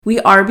We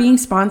are being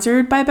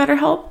sponsored by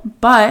BetterHelp,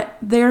 but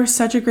they're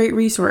such a great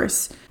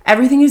resource.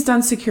 Everything is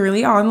done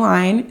securely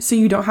online, so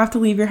you don't have to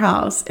leave your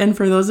house. And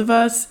for those of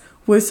us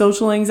with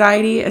social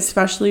anxiety,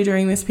 especially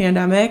during this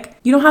pandemic,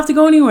 you don't have to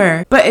go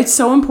anywhere. But it's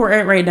so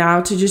important right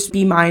now to just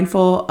be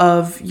mindful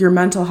of your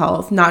mental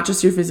health, not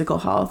just your physical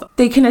health.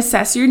 They can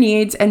assess your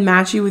needs and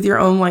match you with your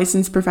own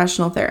licensed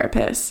professional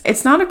therapist.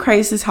 It's not a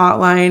crisis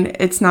hotline.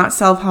 It's not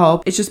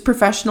self-help. It's just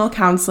professional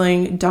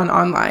counseling done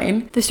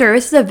online. The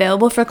service is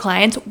available for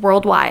clients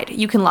worldwide.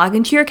 You can log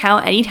into your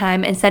account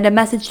anytime and send a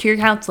message to your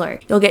counselor.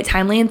 You'll get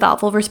timely and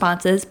thoughtful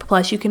responses.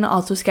 Plus, you can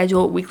also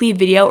schedule weekly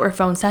video or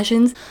phone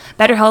sessions.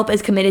 BetterHelp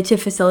is committed to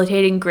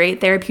facilitating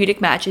great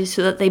therapeutic matches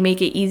so that they make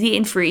it easy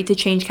and free to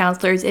change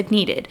counselors if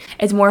needed.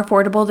 It's more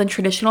affordable than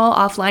traditional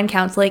offline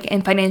counseling,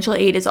 and financial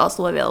aid is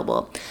also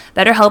available.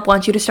 BetterHelp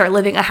wants you to start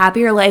living a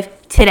happier life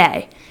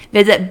today.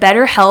 Visit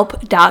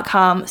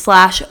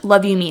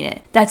betterhelp.com/loveyoummeanit.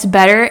 That's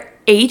better,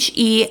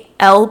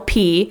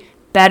 HELP,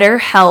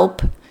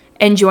 BetterHelp,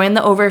 and join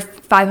the over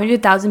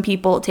 500,000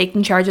 people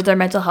taking charge of their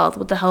mental health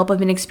with the help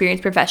of an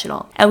experienced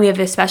professional. And we have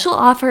a special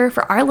offer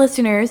for our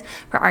listeners.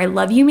 For our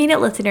Love You Mean It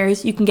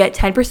listeners, you can get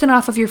 10%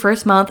 off of your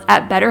first month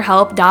at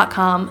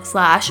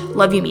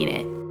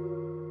betterhelp.com/loveyoummeanit.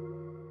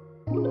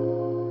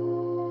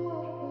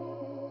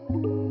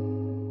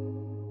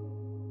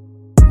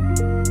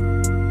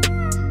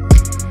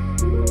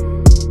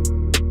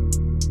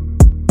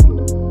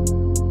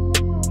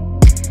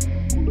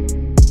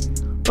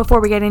 Before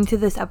we get into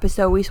this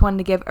episode, we just wanted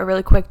to give a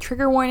really quick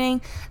trigger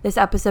warning. This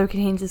episode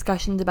contains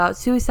discussions about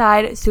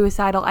suicide,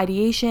 suicidal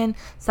ideation,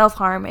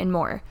 self-harm, and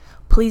more.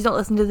 Please don't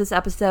listen to this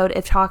episode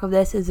if talk of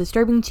this is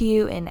disturbing to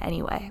you in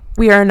any way.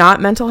 We are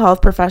not mental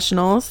health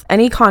professionals.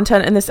 Any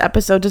content in this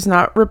episode does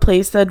not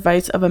replace the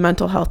advice of a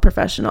mental health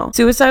professional.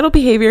 Suicidal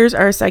behaviors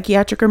are a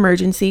psychiatric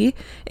emergency.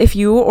 If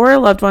you or a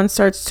loved one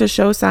starts to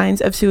show signs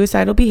of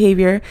suicidal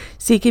behavior,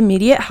 seek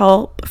immediate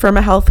help from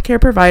a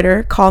healthcare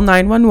provider, call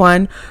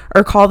 911,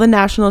 or call the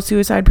National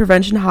Suicide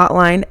Prevention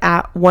Hotline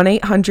at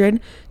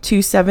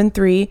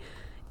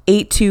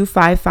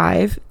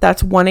 1-800-273-8255.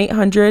 That's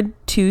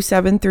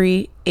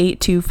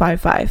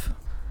 1-800-273-8255.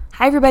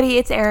 Hi everybody,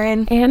 it's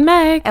Erin and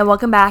Meg, and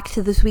welcome back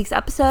to this week's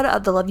episode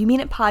of the Love You Mean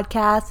It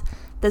podcast.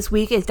 This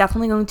week is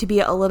definitely going to be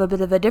a little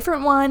bit of a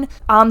different one.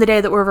 On the day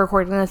that we're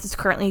recording this is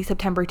currently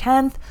September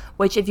 10th,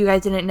 which, if you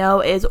guys didn't know,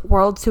 is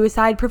World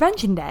Suicide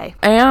Prevention Day.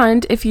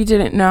 And if you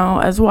didn't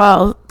know as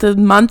well, the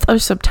month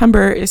of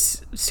September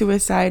is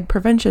Suicide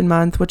Prevention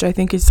Month, which I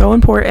think is so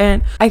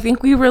important. I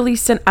think we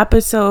released an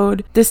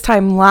episode this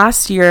time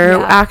last year,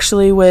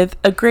 actually, with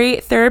a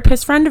great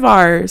therapist friend of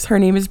ours. Her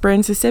name is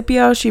Bryn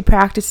Sicipio. She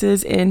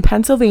practices in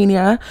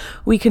Pennsylvania.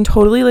 We can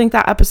totally link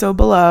that episode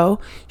below.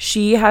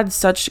 She had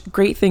such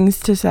great things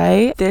to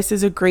say. This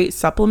is a great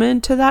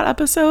supplement to that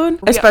episode,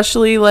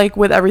 especially like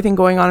with everything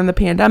going on in the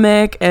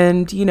pandemic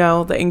and, you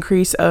know, the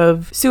increase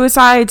of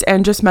suicides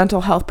and just mental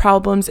health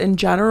problems in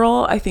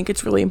general. I think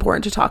it's really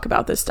important to talk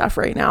about this stuff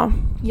right now.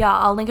 Yeah,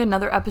 I'll link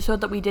another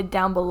episode that we did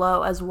down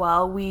below as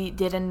well. We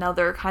did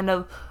another kind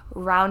of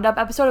roundup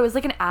episode. It was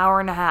like an hour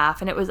and a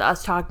half, and it was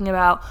us talking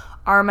about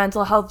our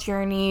mental health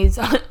journeys,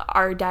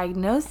 our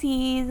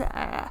diagnoses,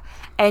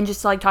 and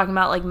just like talking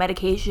about like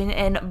medication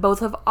and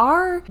both of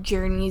our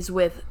journeys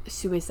with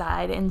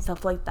suicide and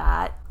stuff like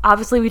that.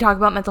 Obviously, we talk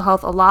about mental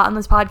health a lot on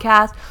this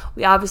podcast.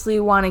 We obviously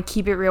want to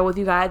keep it real with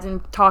you guys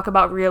and talk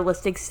about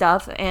realistic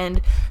stuff and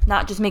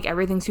not just make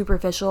everything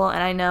superficial.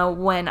 And I know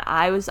when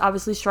I was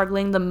obviously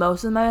struggling the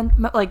most with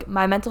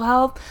my mental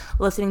health,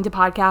 listening to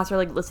podcasts or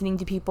like listening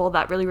to people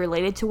that really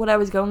related to what I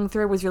was going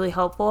through was really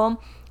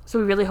helpful. So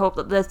we really hope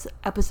that this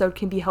episode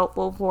can be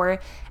helpful for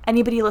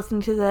anybody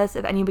listening to this.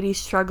 If anybody's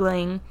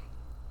struggling,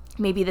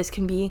 maybe this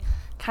can be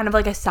kind of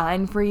like a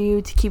sign for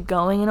you to keep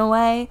going in a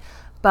way.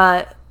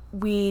 But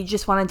we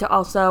just wanted to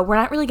also, we're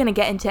not really going to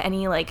get into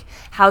any like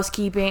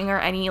housekeeping or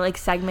any like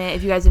segment.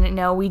 If you guys didn't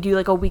know, we do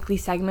like a weekly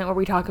segment where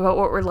we talk about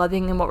what we're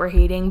loving and what we're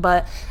hating,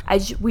 but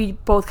we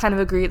both kind of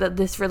agree that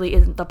this really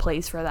isn't the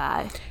place for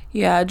that.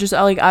 Yeah, just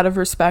like out of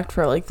respect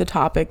for like the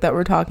topic that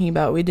we're talking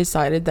about, we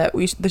decided that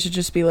this should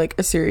just be like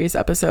a serious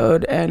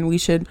episode and we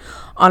should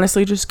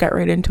honestly just get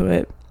right into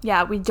it.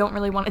 Yeah, we don't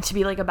really want it to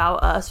be like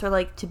about us or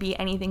like to be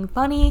anything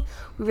funny.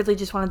 We really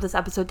just wanted this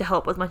episode to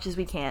help as much as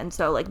we can.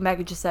 So like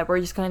Megan just said, we're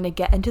just going to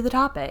get into the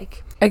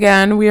topic.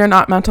 Again, we are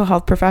not mental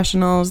health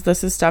professionals.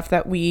 This is stuff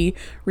that we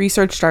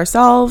researched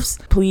ourselves.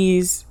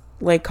 Please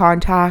like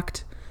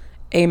contact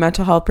a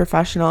mental health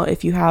professional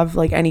if you have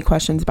like any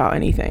questions about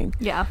anything.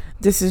 Yeah.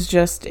 This is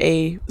just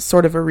a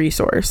sort of a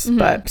resource. Mm-hmm.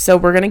 But so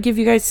we're going to give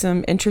you guys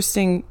some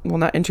interesting, well,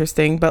 not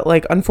interesting, but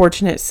like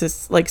unfortunate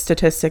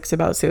statistics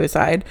about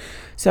suicide.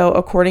 So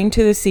according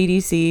to the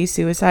CDC,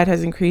 suicide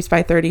has increased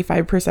by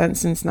 35%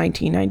 since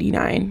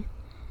 1999.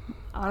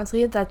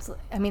 Honestly,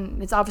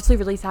 it's obviously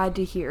really sad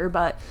to hear,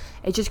 but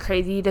it's just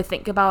crazy to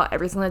think about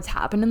everything that's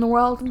happened in the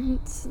world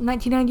since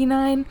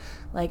 1999.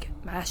 Like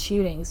mass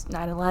shootings,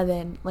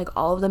 9/11, like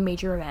all of the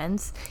major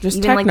events. Just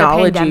even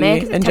technology like the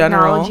pandemic, in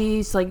general.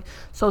 Technologies, like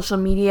social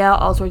media,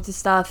 all sorts of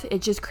stuff.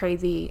 It's just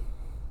crazy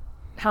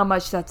how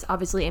much that's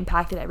obviously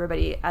impacted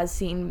everybody as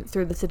seen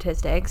through the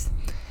statistics.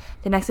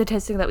 The next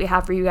statistic that we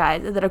have for you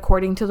guys is that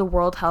according to the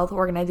World Health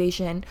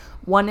Organization,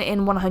 1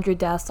 in 100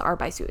 deaths are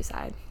by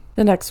suicide.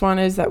 The next one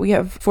is that we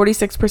have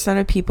 46%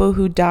 of people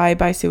who die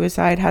by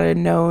suicide had a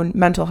known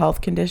mental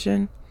health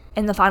condition.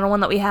 And the final one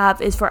that we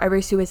have is for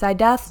every suicide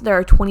death, there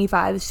are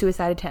 25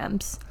 suicide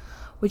attempts,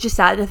 which is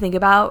sad to think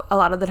about. A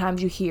lot of the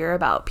times you hear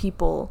about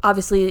people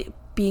obviously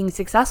being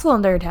successful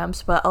in their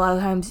attempts, but a lot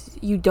of times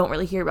you don't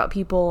really hear about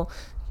people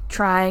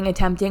trying,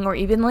 attempting, or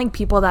even like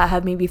people that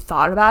have maybe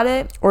thought about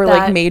it or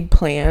like made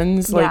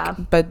plans,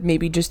 like but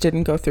maybe just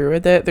didn't go through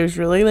with it. There's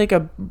really like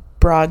a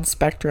broad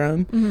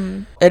spectrum.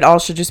 Mm-hmm. It all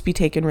should just be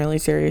taken really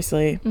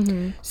seriously.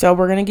 Mm-hmm. So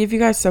we're gonna give you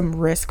guys some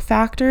risk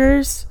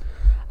factors.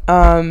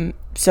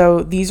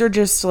 So these are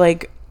just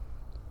like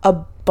a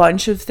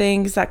bunch of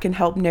things that can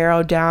help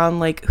narrow down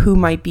like who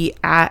might be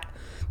at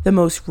the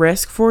most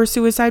risk for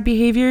suicide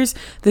behaviors.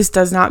 This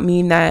does not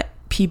mean that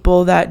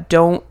people that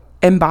don't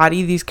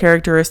embody these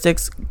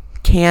characteristics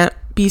can't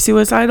be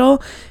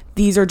suicidal.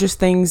 These are just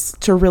things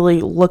to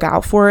really look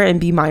out for and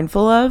be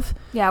mindful of.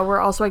 Yeah, we're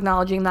also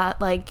acknowledging that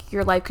like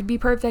your life could be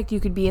perfect, you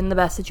could be in the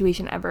best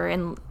situation ever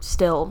and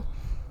still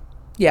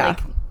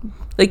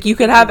like you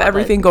could have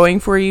everything going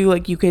for you.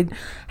 Like you could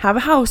have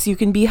a house, you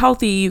can be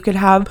healthy, you could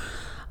have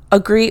a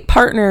great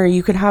partner,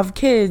 you could have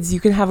kids, you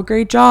can have a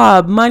great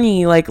job,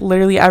 money, like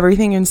literally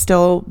everything, and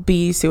still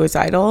be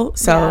suicidal.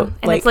 So yeah.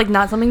 And like, it's like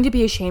not something to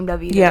be ashamed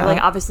of either. Yeah.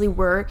 Like obviously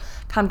we're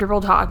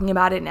comfortable talking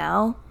about it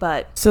now,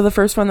 but so the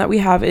first one that we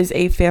have is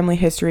a family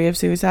history of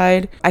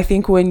suicide. I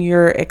think when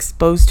you're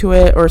exposed to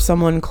it or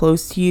someone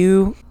close to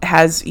you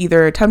has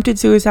either attempted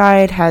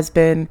suicide, has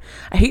been,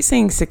 I hate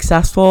saying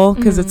successful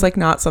because it's like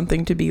not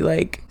something to be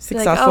like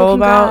successful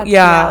about.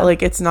 Yeah,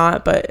 like it's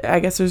not, but I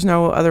guess there's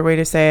no other way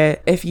to say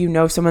it. If you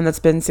know someone that's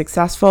been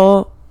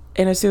successful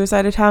in a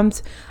suicide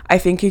attempt, I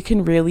think it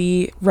can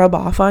really rub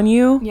off on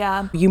you.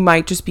 Yeah. You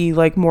might just be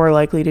like more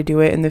likely to do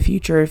it in the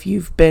future if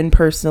you've been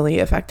personally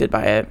affected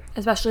by it.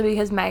 Especially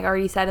because Meg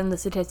already said in the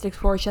statistics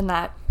portion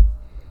that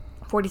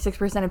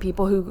 46% of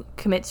people who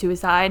commit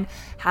suicide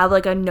have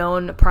like a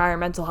known prior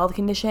mental health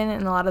condition.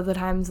 And a lot of the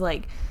times,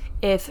 like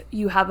if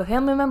you have a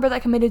family member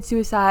that committed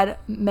suicide,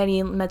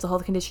 many mental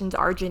health conditions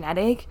are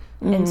genetic.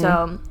 Mm-hmm. And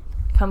so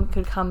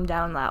could come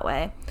down that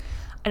way.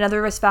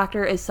 Another risk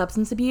factor is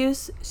substance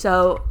abuse.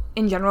 So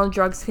in general,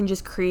 drugs can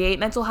just create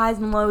mental highs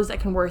and lows that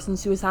can worsen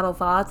suicidal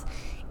thoughts.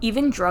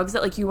 Even drugs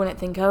that like you wouldn't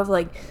think of,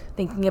 like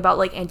thinking about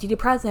like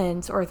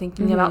antidepressants or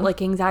thinking about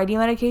like anxiety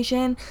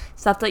medication,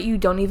 stuff that you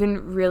don't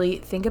even really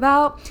think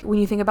about when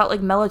you think about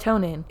like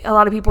melatonin. A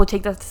lot of people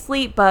take that to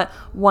sleep, but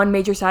one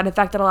major side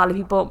effect that a lot of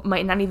people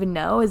might not even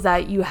know is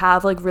that you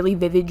have like really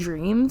vivid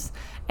dreams.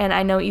 And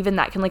I know even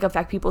that can like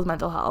affect people's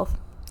mental health.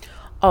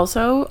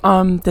 Also,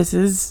 this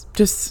is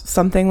just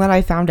something that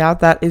I found out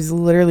that is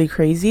literally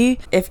crazy.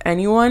 If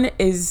anyone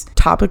is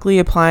topically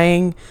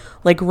applying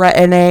like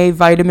Retin-A,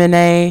 vitamin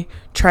A,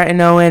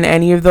 tretinoin,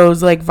 any of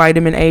those like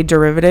vitamin A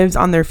derivatives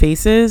on their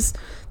faces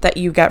that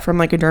you get from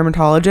like a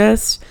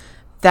dermatologist,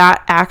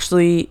 that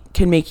actually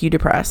can make you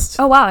depressed.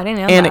 Oh wow, I didn't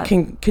know and that. It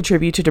can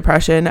contribute to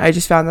depression. I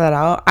just found that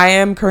out. I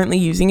am currently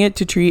using it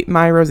to treat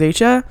my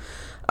rosacea.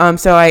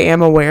 So I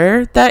am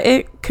aware that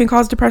it can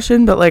cause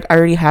depression, but like I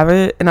already have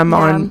it and I'm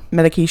on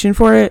medication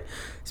for it.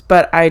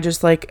 But I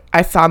just like,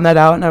 I found that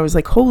out and I was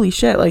like, holy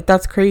shit, like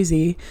that's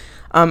crazy.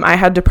 I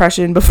had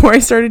depression before I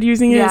started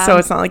using it, so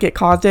it's not like it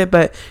caused it,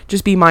 but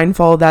just be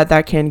mindful that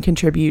that can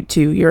contribute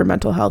to your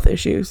mental health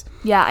issues.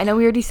 Yeah, I know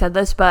we already said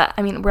this, but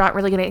I mean, we're not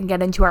really going to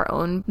get into our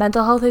own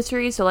mental health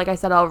history. So like I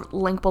said, I'll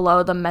link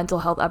below the mental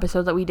health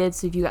episode that we did.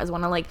 So if you guys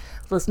want to like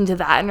listen to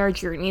that and our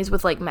journeys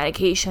with like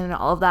medication and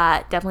all of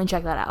that, definitely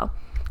check that out.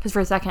 Because for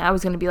a second I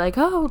was going to be like,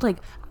 oh, like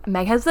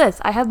Meg has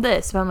this, I have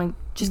this. But I'm like,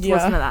 just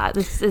listen to that.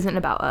 This isn't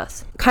about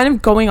us. Kind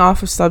of going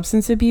off of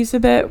substance abuse a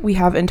bit, we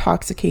have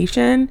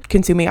intoxication,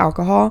 consuming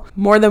alcohol.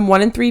 More than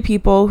 1 in 3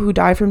 people who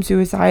die from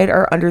suicide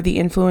are under the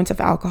influence of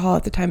alcohol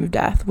at the time of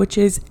death, which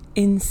is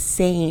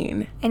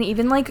insane. And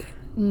even like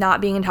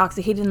not being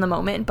intoxicated in the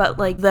moment, but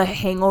like the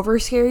hangover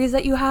scaries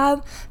that you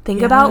have,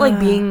 think about like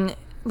being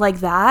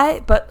like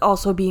that, but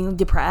also being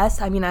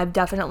depressed. I mean, I've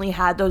definitely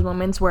had those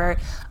moments where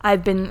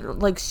I've been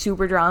like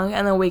super drunk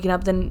and then waking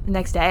up the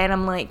next day and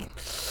I'm like,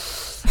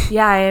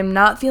 yeah, I am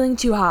not feeling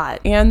too hot.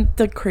 And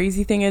the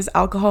crazy thing is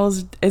alcohol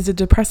is a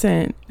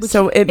depressant,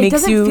 so it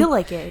makes you feel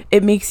like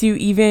it makes you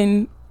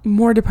even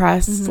more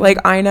depressed. Like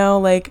I know,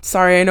 like,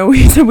 sorry, I know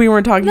we said we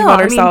weren't talking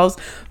about ourselves,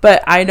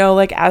 but I know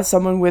like as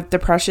someone with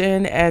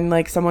depression and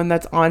like someone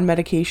that's on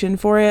medication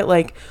for it,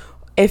 like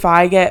if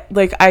I get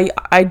like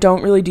I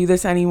don't really do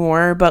this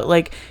anymore, but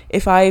like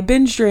if I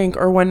binge drink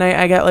or one night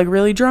I get like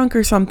really drunk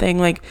or something,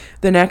 like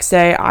the next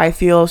day I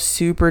feel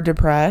super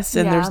depressed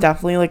and there's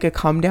definitely like a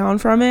come down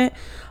from it.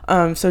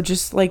 So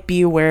just like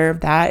be aware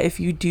of that. If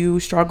you do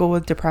struggle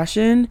with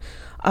depression,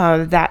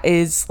 that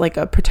is like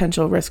a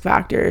potential risk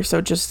factor. So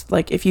just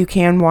like if you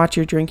can watch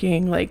your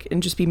drinking, like,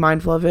 and just be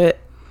mindful of it,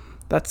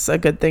 that's a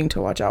good thing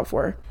to watch out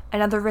for.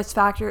 Another risk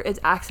factor is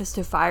access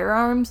to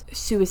firearms.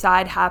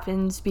 Suicide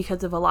happens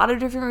because of a lot of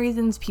different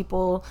reasons.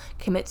 People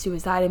commit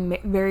suicide in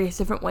various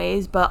different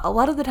ways, but a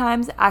lot of the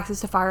times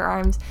access to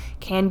firearms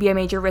can be a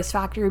major risk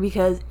factor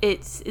because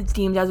it's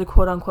deemed as a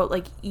quote-unquote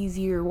like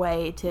easier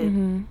way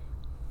to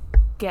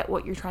get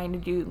what you're trying to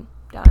do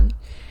done.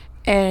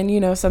 And, you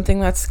know, something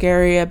that's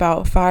scary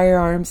about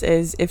firearms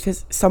is if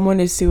someone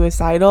is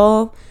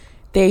suicidal,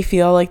 they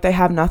feel like they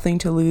have nothing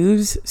to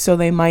lose, so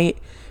they might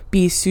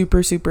be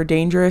super, super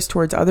dangerous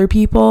towards other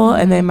people,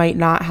 and they might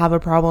not have a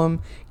problem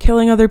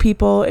killing other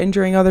people,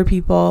 injuring other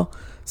people.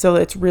 So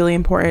it's really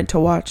important to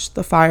watch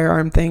the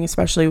firearm thing,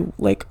 especially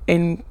like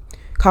in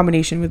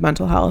combination with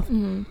mental health.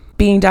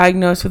 Being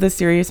diagnosed with a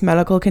serious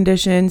medical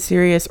condition,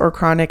 serious or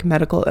chronic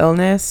medical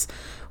illness.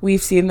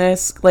 We've seen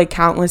this like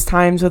countless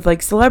times with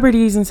like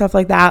celebrities and stuff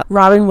like that.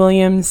 Robin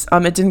Williams,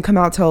 it didn't come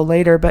out till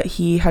later, but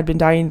he had been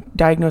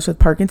diagnosed with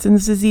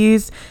Parkinson's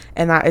disease,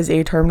 and that is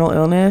a terminal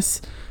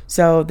illness.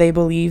 So they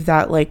believe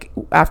that like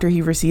after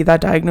he received that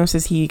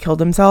diagnosis, he killed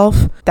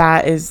himself.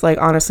 That is like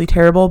honestly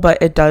terrible,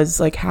 but it does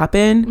like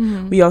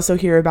happen. We also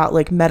hear about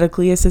like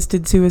medically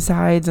assisted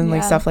suicides and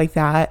like stuff like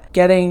that.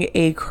 Getting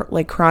a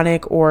like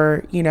chronic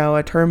or, you know,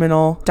 a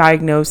terminal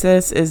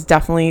diagnosis is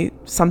definitely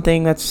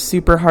something that's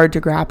super hard to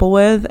grapple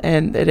with,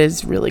 and it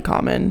is really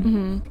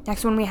common.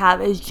 Next one we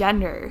have is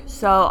gender.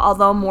 So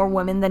although more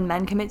women than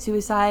men commit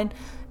suicide,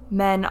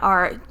 men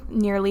are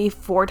nearly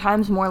 4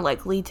 times more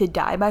likely to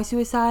die by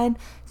suicide.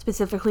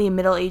 Specifically,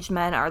 middle-aged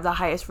men are the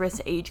highest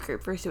risk age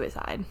group for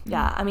suicide.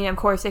 Yeah, I mean, of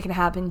course, it can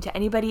happen to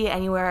anybody,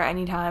 anywhere,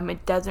 anytime.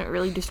 It doesn't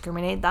really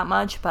discriminate that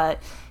much,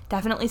 but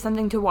definitely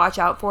something to watch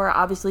out for.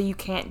 Obviously, you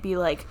can't be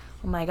like,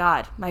 oh my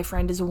god, my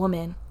friend is a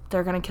woman,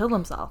 they're gonna kill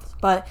themselves.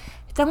 But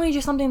it's definitely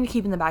just something to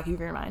keep in the back of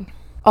your mind.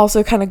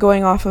 Also, kind of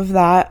going off of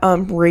that,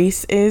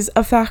 race is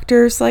a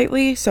factor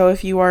slightly. So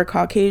if you are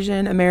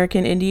Caucasian,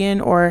 American Indian,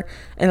 or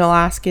an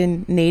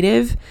Alaskan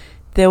Native,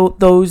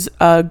 those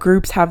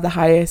groups have the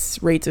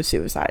highest rates of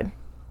suicide.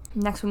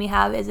 Next one we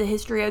have is a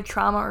history of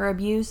trauma or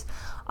abuse.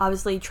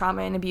 Obviously,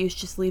 trauma and abuse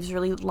just leaves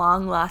really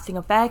long-lasting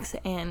effects,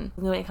 and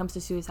when it comes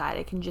to suicide,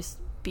 it can just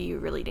be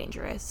really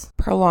dangerous.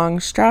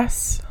 Prolonged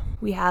stress.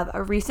 We have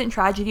a recent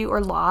tragedy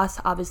or loss.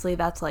 Obviously,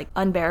 that's like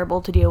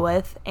unbearable to deal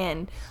with,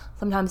 and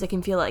sometimes it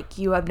can feel like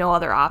you have no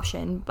other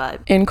option.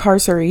 But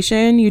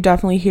incarceration, you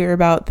definitely hear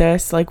about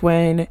this. Like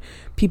when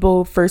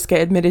people first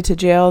get admitted to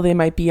jail, they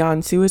might be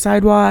on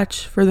suicide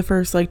watch for the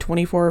first like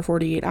 24 or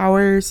 48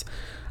 hours.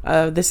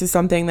 This is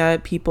something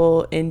that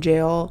people in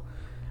jail,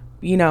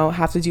 you know,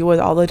 have to deal with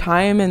all the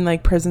time, and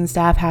like prison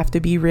staff have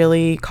to be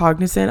really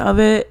cognizant of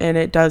it, and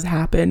it does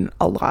happen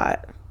a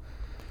lot.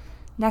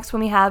 Next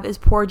one we have is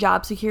poor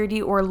job security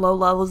or low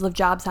levels of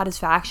job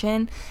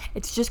satisfaction.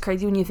 It's just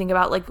crazy when you think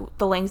about like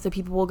the lengths that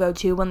people will go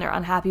to when they're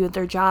unhappy with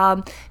their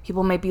job.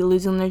 People might be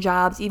losing their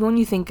jobs. Even when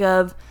you think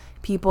of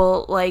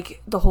people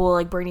like the whole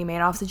like Bernie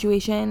Madoff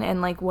situation,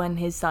 and like when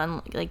his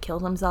son like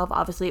killed himself,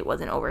 obviously it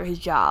wasn't over his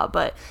job,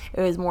 but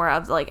it was more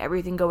of like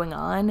everything going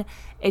on.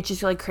 It's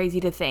just like crazy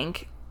to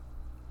think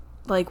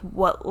like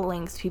what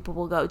lengths people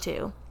will go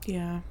to.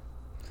 Yeah.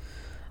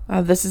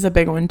 This is a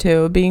big one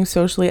too. Being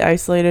socially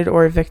isolated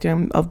or a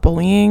victim of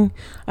bullying.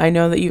 I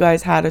know that you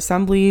guys had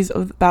assemblies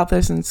about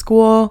this in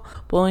school.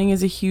 Bullying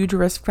is a huge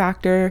risk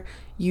factor.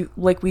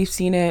 We've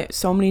seen it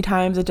so many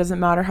times. It doesn't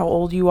matter how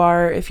old you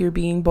are. If you're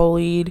being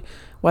bullied,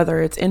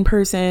 whether it's in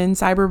person,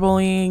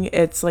 cyberbullying,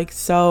 it's like it's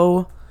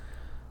so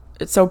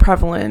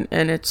prevalent,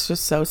 and it's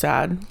just so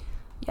sad.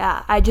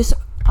 Yeah, I just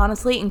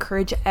honestly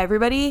encourage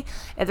everybody,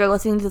 if they're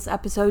listening to this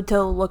episode,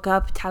 to look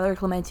up Tyler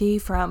Clementi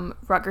from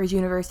Rutgers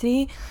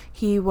University.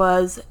 He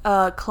was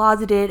a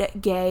closeted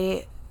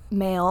gay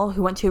male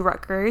who went to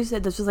Rutgers.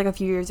 This was like a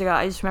few years ago.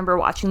 I just remember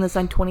watching this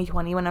in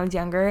 2020 when I was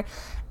younger,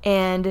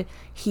 and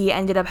he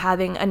ended up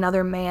having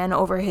another man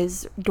over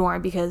his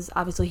dorm because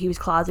obviously he was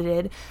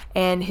closeted,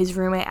 and his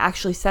roommate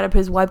actually set up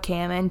his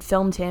webcam and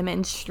filmed him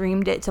and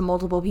streamed it to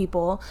multiple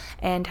people,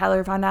 and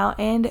Tyler found out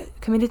and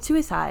committed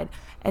suicide.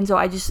 And so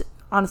I just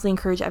honestly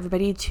encourage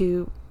everybody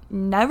to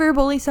never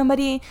bully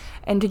somebody,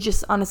 and to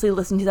just honestly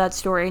listen to that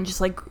story and just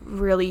like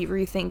really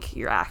rethink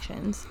your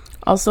actions.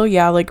 Also,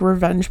 yeah, like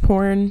revenge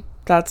porn,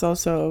 that's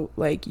also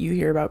like you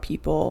hear about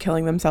people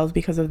killing themselves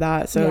because of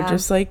that. So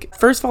just like,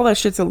 first of all, that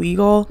shit's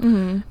illegal,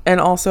 and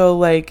also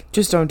like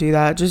just don't do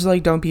that. Just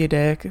like don't be a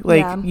dick.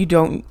 Like you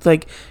don't,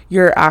 like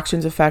your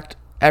actions affect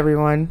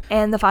everyone.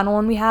 And the final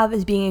one we have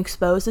is being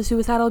exposed to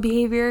suicidal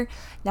behavior.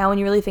 Now, when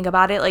you really think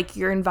about it, like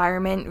your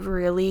environment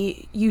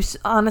really, you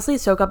honestly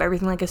soak up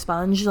everything like a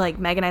sponge. Like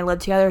Meg and I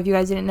lived together. If you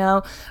guys didn't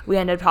know, we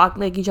ended up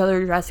talking like each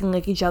other, dressing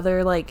like each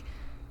other, like.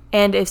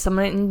 And if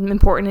someone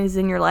important is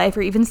in your life,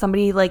 or even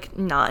somebody like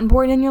not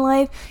important in your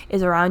life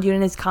is around you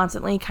and is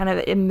constantly kind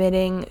of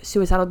emitting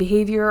suicidal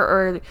behavior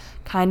or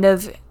kind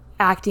of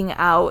acting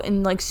out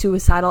in like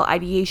suicidal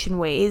ideation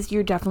ways,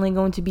 you're definitely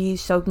going to be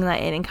soaking that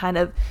in and kind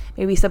of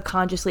maybe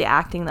subconsciously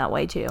acting that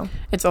way too.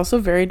 It's also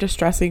very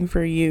distressing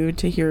for you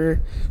to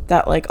hear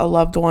that like a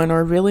loved one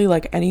or really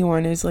like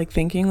anyone is like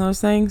thinking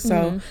those things.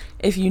 So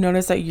if you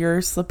notice that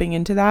you're slipping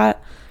into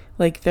that,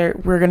 Like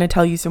we're going to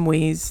tell you some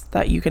ways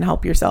that you can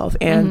help yourself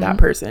and that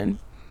person.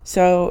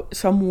 So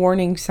some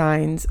warning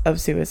signs of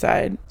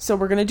suicide. So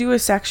we're going to do a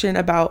section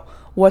about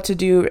what to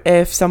do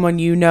if someone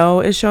you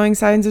know is showing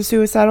signs of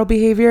suicidal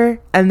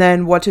behavior, and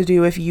then what to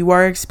do if you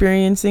are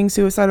experiencing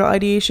suicidal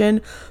ideation.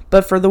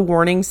 But for the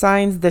warning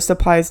signs, this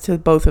applies to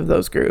both of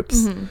those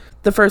groups.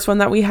 The first one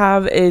that we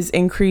have is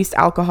increased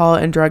alcohol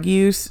and drug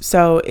use.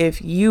 So if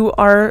you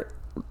are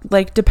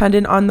like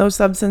dependent on those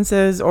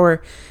substances,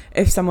 or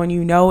if someone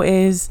you know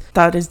is,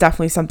 that is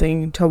definitely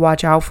something to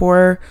watch out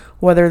for,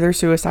 whether they're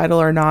suicidal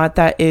or not.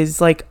 That is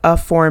like a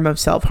form of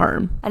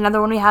self-harm. Another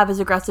one we have is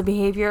aggressive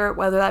behavior,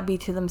 whether that be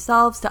to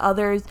themselves, to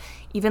others,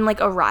 even like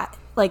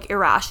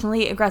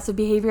irrationally aggressive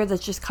behavior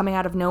that's just coming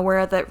out of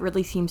nowhere that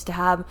really seems to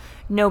have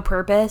no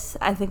purpose.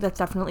 I think that's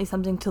definitely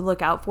something to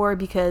look out for,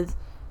 because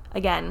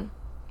again,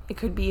 it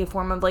could be a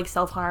form of like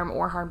self-harm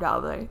or harm to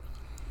others.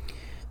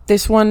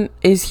 This one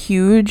is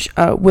huge.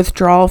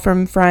 Withdrawal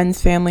from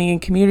friends, family,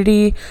 and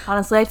community.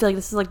 Honestly, I feel like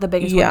this is like the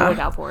biggest one to look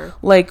out for.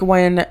 Like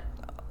when,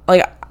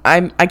 like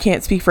I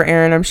can't speak for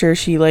Erin. I'm sure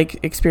she like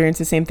experienced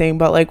the same thing.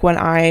 But like when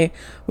I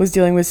was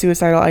dealing with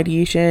suicidal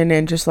ideation,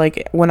 and just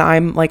like when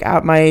I'm like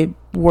at my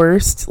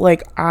worst,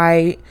 like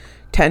I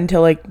tend to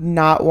like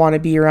not want to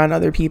be around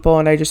other people,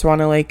 and I just want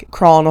to like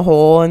crawl in a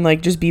hole and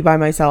like just be by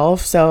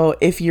myself. So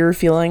if you're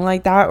feeling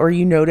like that, or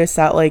you notice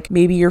that like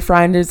maybe your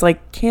friend is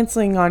like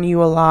canceling on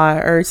you a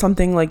lot or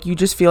something, like you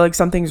just feel like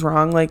something's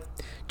wrong, like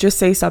just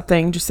say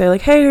something. Just say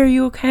like, hey, are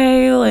you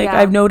okay? Like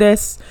I've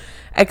noticed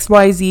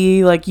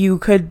XYZ, like you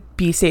could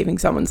be saving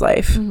someone's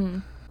life.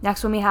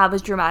 Next one we have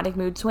is dramatic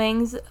mood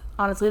swings.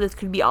 Honestly, this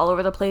could be all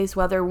over the place,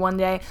 whether one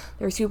day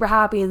they're super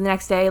happy, the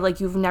next day like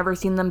you've never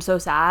seen them so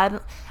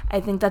sad. I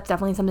think that's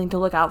definitely something to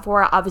look out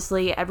for.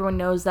 Obviously, everyone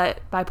knows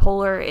that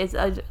bipolar is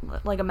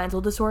a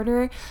mental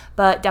disorder,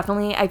 but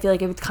definitely I feel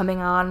like if it's coming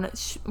on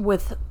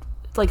with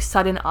like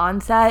sudden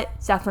onset,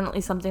 it's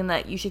definitely something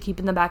that you should keep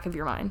in the back of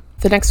your mind.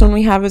 The next one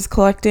we have is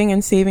collecting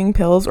and saving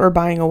pills or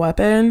buying a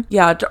weapon.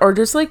 Yeah, or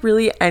just like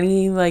really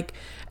anything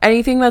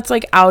that's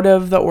like out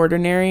of the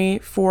ordinary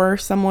for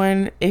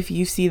someone. If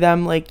you see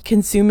them like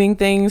consuming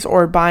things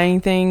or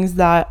buying things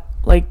that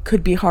like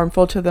could be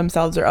harmful to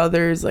themselves or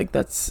others, like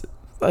that's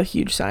a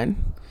huge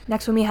sign.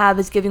 Next one we have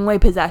is giving away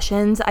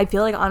possessions. I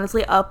feel like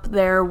honestly up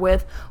there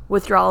with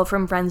withdrawal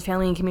from friends,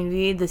 family, and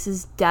community, this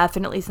is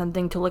definitely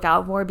something to look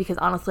out for, because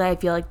honestly I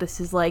feel like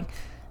this is like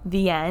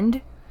the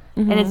end.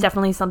 And it's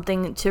definitely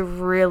something to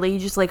really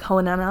just like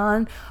hone in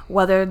on,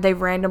 whether they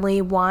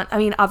randomly want, I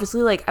mean,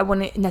 obviously like I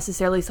wouldn't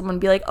necessarily someone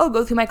be like, oh,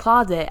 go through my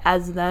closet,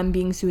 as them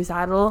being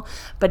suicidal.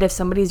 But if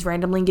somebody's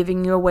randomly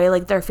giving you away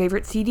like their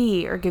favorite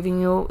CD or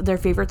giving you their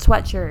favorite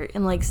sweatshirt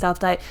and like stuff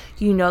that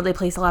you know they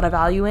place a lot of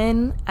value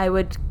in, I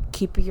would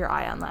keep your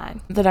eye on that.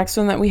 The next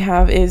one that we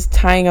have is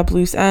tying up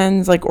loose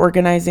ends, like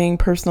organizing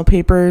personal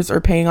papers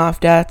or paying off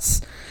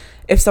debts.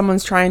 If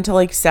someone's trying to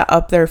like set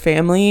up their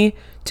family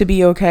to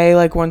be okay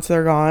like once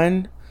they're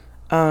gone,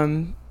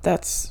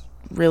 that's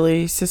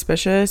really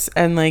suspicious,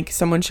 and like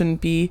someone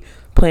shouldn't be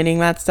planning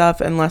that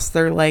stuff unless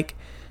they're like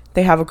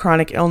they have a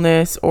chronic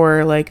illness,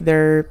 or like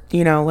they're,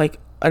 you know, like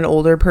an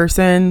older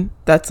person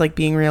that's like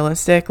being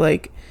realistic.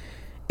 Like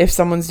if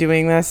someone's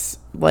doing this,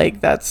 like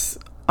that's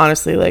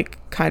honestly like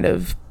kind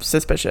of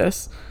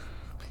suspicious.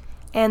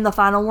 And the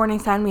final warning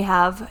sign we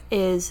have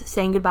is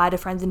saying goodbye to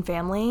friends and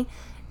family.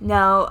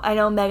 Now, I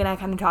know Meg and I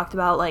kind of talked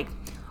about like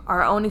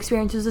our own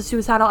experiences of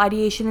suicidal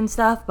ideation and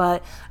stuff,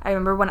 but I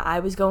remember when I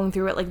was going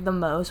through it like the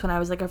most, when I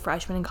was like a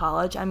freshman in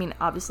college. I mean,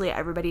 obviously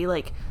everybody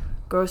like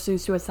goes through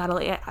suicidal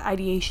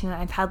ideation,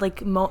 and I've had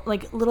like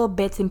little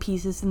bits and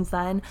pieces since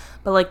then,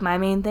 but like my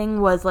main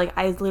thing was like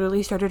I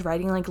literally started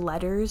writing like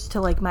letters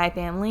to like my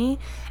family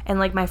and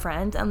like my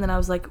friends, and then I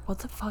was like, what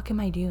the fuck am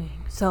I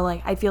doing? So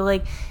like I feel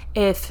like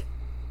if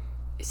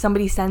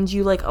somebody sends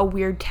you like a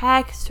weird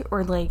text,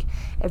 or like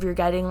if you're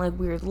getting like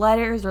weird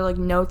letters or like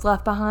notes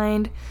left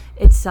behind,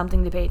 it's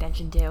something to pay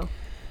attention to.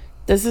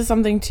 This is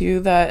something too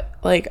that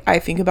like I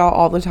think about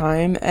all the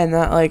time, and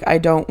that like I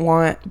don't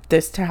want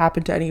this to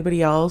happen to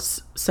anybody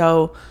else.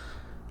 So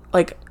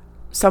like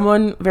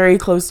someone very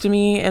close to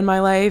me in my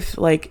life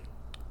like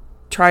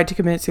tried to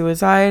commit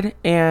suicide,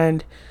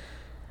 and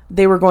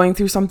they were going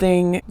through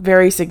something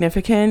very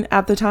significant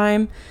at the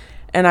time.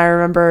 And I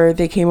remember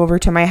they came over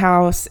to my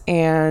house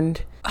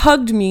and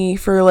hugged me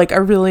for like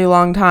a really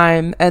long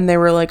time, and they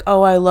were like,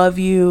 oh, I love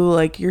you,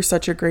 like you're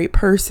such a great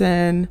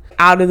person,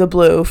 out of the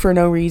blue for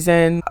no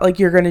reason, like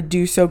you're gonna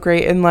do so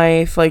great in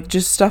life, like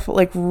just stuff,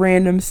 like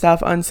random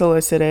stuff,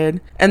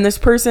 unsolicited. And this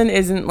person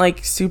isn't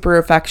like super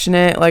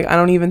affectionate, like I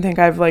don't even think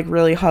I've like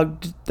really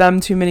hugged them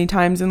too many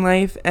times in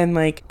life, and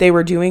like they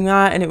were doing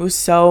that, and it was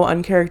so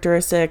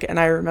uncharacteristic. And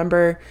I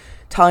remember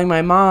telling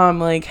my mom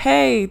like,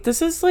 hey,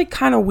 this is like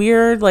kind of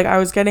weird, like I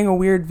was getting a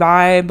weird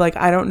vibe, like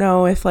I don't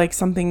know if like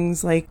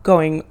something's like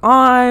going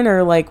on,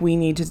 or like we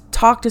need to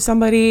talk to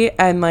somebody.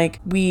 And like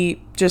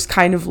we just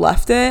kind of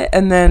left it,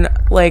 and then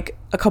like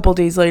a couple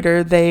days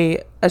later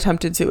they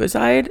attempted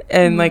suicide,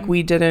 and like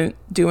we didn't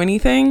do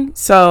anything.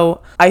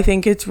 So I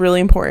think it's really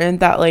important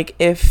that like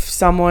if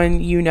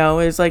someone you know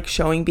is like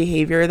showing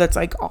behavior that's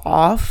like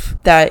off,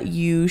 that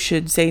you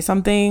should say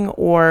something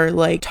or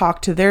like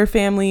talk to their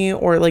family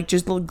or like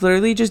just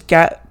literally just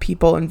get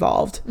people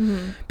involved.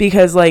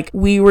 Because like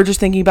we were just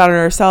thinking about it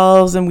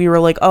ourselves and we were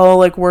like, oh,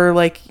 like we're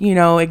like, you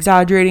know,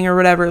 exaggerating or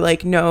whatever.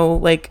 Like no,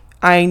 like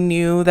I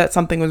knew that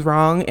something was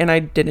wrong and I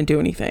didn't do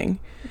anything.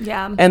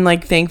 Yeah. And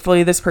like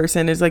thankfully this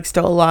person is like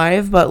still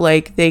alive, but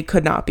like they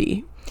could not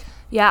be.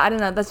 Yeah, I don't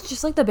know. That's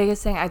just like the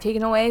biggest thing I've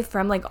taken away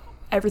from like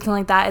everything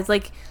like that is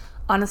like,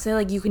 honestly,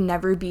 like you can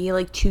never be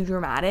like too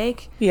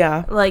dramatic.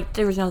 Yeah. Like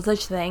there was no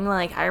such thing.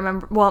 Like I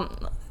remember, well,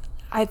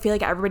 I feel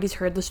like everybody's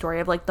heard the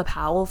story of like the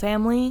Powell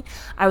family.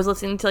 I was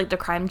listening to like the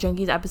Crime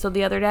Junkies episode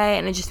the other day,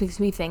 and it just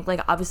makes me think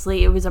like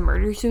obviously it was a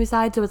murder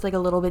suicide, so it's like a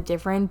little bit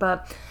different,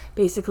 but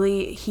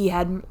basically he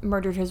had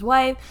murdered his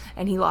wife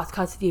and he lost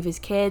custody of his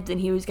kids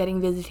and he was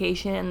getting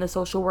visitation, and the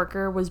social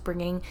worker was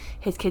bringing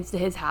his kids to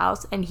his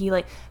house, and he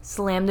like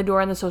slammed the door,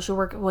 and the social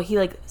worker, well, he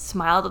like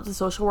smiled at the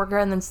social worker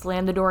and then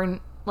slammed the door in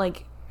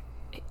like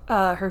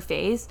her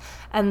face,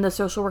 and the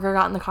social worker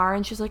got in the car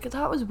and she's like, I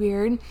thought it was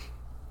weird.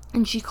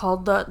 And she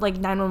called the like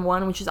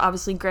 911, which is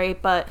obviously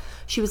great, but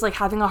she was like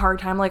having a hard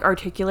time like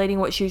articulating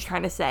what she was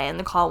trying to say, and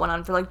the call went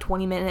on for like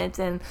 20 minutes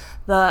and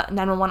the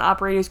 911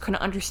 operators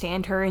couldn't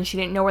understand her and she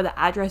didn't know where the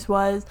address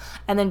was,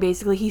 and then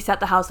basically he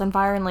set the house on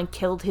fire and like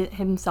killed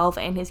himself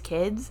and his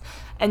kids.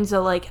 And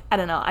so like I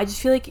don't know, I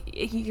just feel like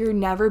you're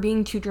never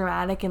being too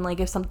dramatic, and like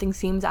if something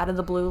seems out of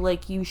the blue,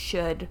 like you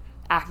should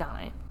act on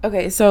it.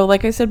 Okay, so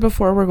like I said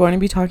before, we're going to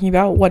be talking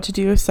about what to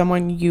do if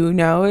someone you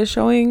know is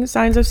showing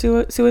signs of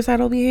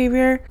suicidal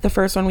behavior. The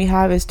first one we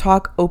have is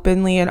talk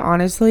openly and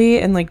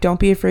honestly, and like don't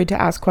be afraid to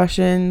ask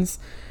questions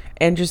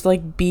and just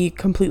like be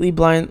completely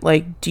blunt.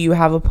 Like, do you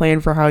have a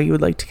plan for how you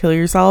would like to kill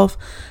yourself?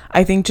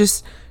 I think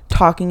just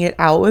talking it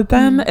out with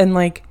them and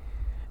like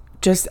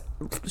just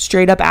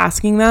straight up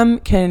asking them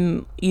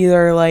can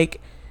either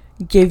like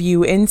give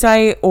you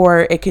insight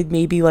or it could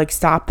maybe like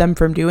stop them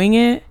from doing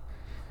it.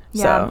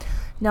 Yeah. So.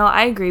 No,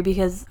 I agree,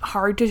 because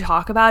hard to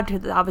talk about,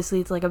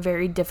 obviously it's like a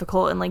very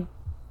difficult and like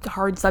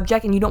hard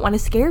subject, and you don't want to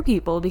scare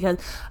people, because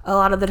a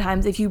lot of the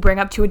times if you bring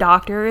up to a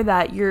doctor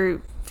that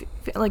you're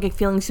like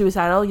feeling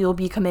suicidal, you'll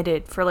be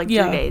committed for like 3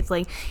 days.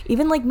 Like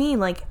even like me,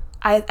 like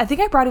I think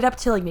I brought it up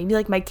to like maybe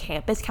like my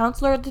campus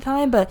counselor at the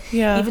time, but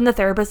even the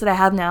therapist that I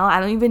have now, I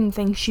don't even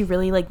think she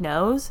really like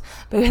knows,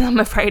 because I'm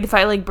afraid if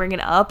I like bring it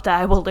up that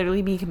I will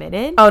literally be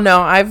committed. Oh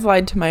no, I've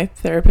lied to my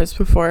therapist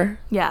before.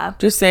 Yeah.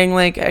 Just saying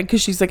like,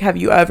 because she's like, have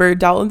you ever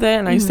dealt with it?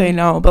 And I say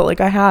no, but like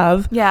I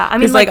have. Yeah. I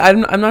mean like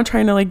I'm not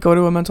trying to like go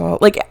to a mental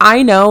health. Like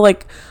I know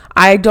like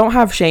I don't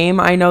have shame.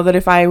 I know that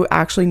if I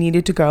actually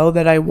needed to go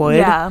that I would.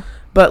 Yeah.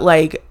 But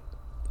like,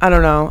 I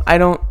don't know. I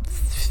don't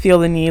feel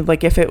the need,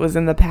 like if it was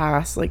in the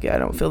past, like I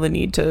don't feel the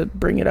need to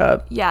bring it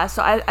up. Yeah,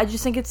 so I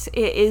just think it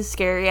is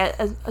scary,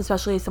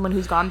 especially as someone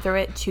who's gone through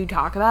it, to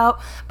talk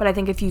about. But I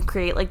think if you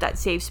create like that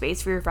safe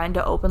space for your friend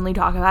to openly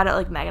talk about it,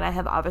 like Meg and I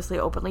have obviously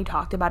openly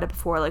talked about it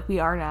before, like we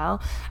are now,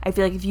 I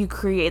feel like if you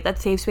create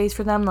that safe space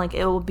for them, like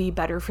it will be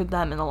better for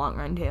them in the long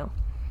run too.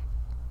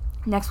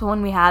 Next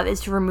one we have is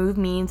to remove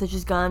means such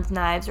as guns,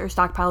 knives, or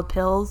stockpiled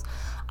pills.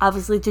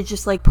 Obviously to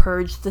just like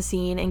purge the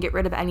scene and get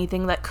rid of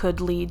anything that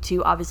could lead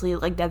to obviously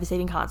like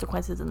devastating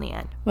consequences in the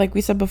end. Like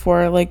we said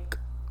before, like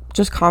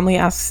just calmly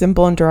ask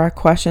simple and direct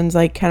questions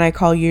like, can I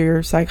call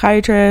your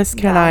psychiatrist?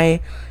 Can I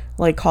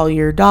like call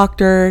your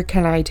doctor?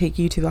 Can I take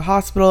you to the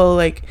hospital?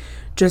 Like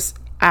just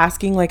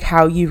asking like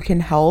how you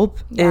can help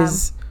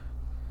is,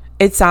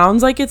 it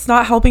sounds like it's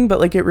not helping, but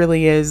like it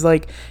really is.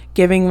 Like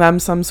giving them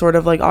some sort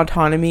of like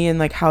autonomy and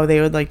like how they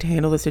would like to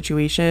handle the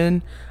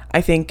situation, I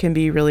think can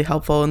be really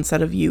helpful,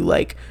 instead of you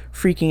like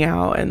freaking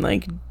out and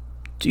like,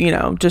 you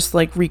know, just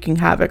like wreaking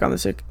havoc on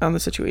the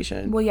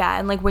situation. Well, yeah,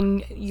 and like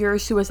when you're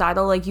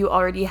suicidal, like you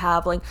already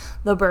have like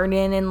the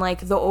burden and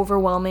like the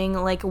overwhelming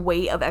like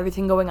weight of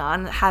everything going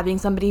on. Having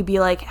somebody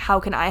be like, how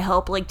can I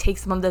help like take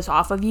some of this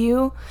off of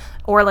you,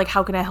 or like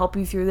how can I help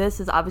you through this,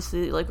 is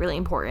obviously like really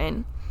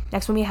important.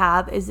 Next one we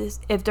have is this: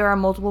 if there are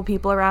multiple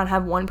people around,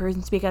 have one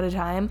person speak at a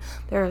time.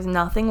 There is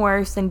nothing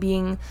worse than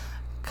being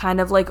kind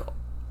of like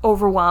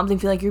overwhelmed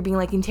and feel like you're being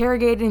like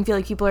interrogated and feel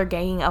like people are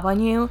ganging up on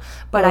you.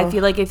 But I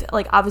feel like it's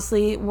like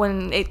obviously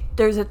when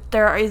there is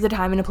a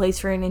time and a place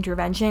for an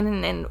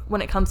intervention, and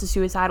when it comes to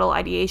suicidal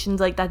ideations,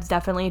 like that's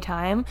definitely a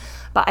time.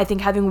 But I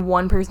think having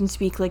one person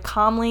speak like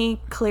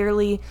calmly,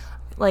 clearly,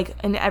 like,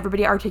 and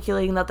everybody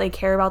articulating that they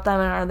care about them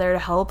and are there to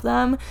help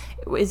them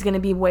is going to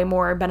be way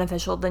more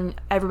beneficial than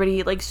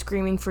everybody like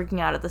screaming, freaking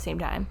out at the same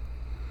time.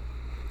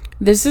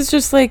 This is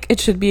just like, it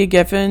should be a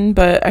given,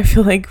 but I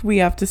feel like we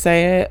have to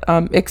say it.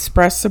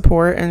 Express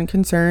support and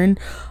concern.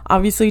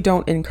 Obviously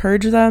don't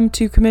encourage them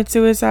to commit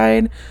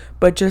suicide,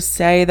 but just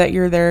say that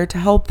you're there to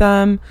help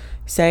them.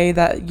 Say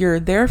that you're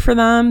there for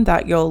them,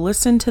 that you'll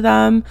listen to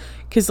them.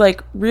 Because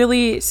like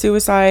really,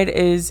 suicide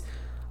is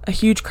a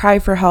huge cry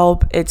for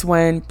help. It's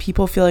when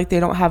people feel like they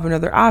don't have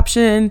another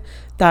option,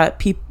 that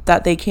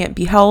they can't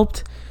be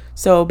helped.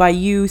 So by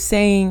you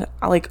saying,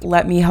 like,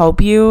 let me help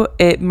you,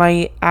 it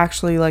might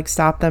actually, like,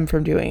 stop them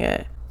from doing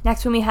it.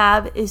 Next one we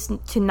have is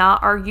to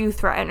not argue,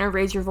 threaten, or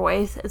raise your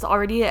voice. It's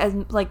already as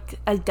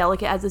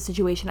delicate as the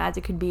situation as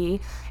it could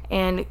be.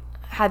 And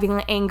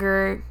having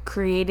anger,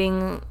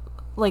 creating,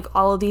 like,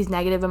 all of these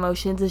negative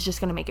emotions is just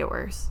going to make it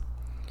worse.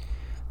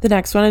 The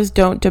next one is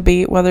don't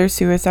debate whether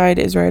suicide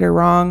is right or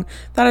wrong.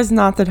 That is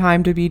not the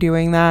time to be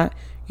doing that.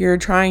 You're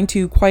trying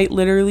to quite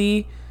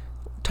literally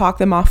talk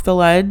them off the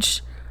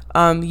ledge.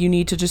 You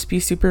need to just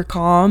be super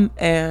calm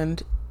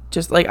and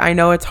just, like, I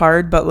know it's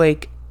hard, but,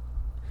 like,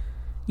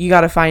 you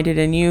got to find it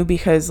in you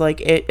because,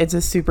 like, it's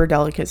a super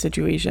delicate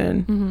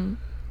situation. Mm-hmm.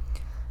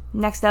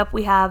 Next up,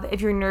 we have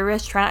if you're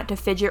nervous, try not to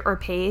fidget or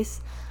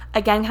pace.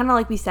 Again, kind of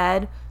like we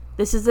said,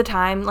 this is the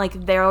time,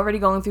 like, they're already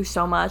going through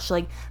so much.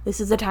 Like,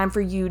 this is the time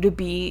for you to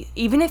be,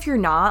 even if you're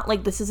not,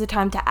 like, this is the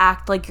time to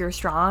act like you're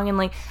strong and,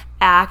 like,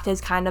 act as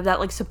kind of that,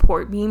 like,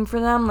 support beam for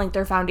them. Like,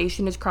 their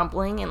foundation is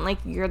crumbling and, like,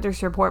 you're their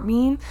support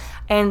beam.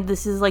 And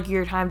this is, like,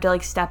 your time to,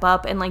 like, step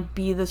up and, like,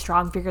 be the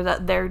strong figure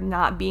that they're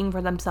not being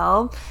for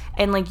themselves.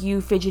 And, like,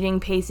 you fidgeting,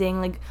 pacing,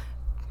 like,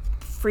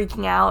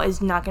 freaking out is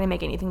not going to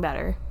make anything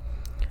better.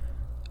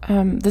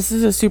 This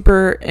is a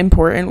super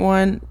important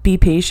one. Be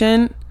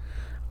patient.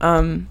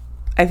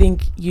 I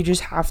think you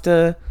just have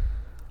to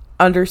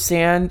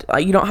understand.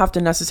 You don't have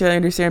to necessarily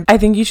understand. I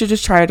think you should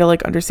just try to,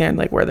 like, understand,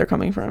 like, where they're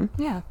coming from.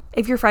 Yeah.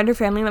 If your friend or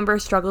family member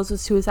struggles with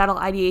suicidal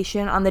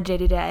ideation on the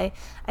day-to-day,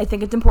 I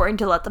think it's important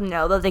to let them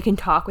know that they can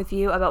talk with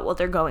you about what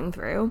they're going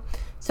through.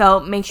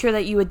 So make sure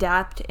that you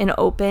adapt an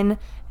open...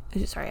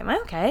 Sorry, am I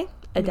okay?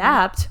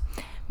 Adapt.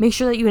 Make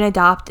sure that you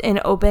adopt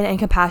an open and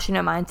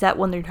compassionate mindset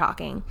when they're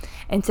talking.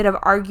 Instead of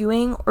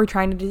arguing or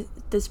trying to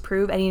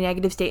disprove any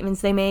negative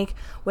statements they make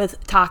with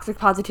toxic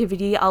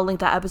positivity, I'll link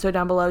that episode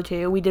down below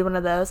too. We did one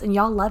of those and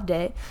y'all loved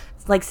it.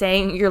 It's like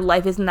saying your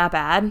life isn't that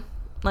bad.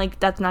 Like,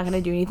 that's not going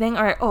to do anything.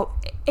 Or, oh,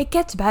 it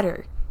gets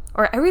better.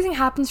 Or everything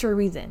happens for a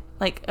reason.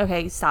 Like,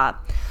 okay,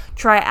 stop.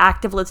 Try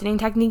active listening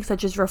techniques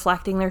such as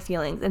reflecting their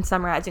feelings and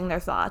summarizing their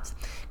thoughts,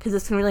 because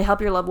this can really help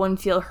your loved one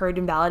feel heard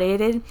and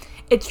validated.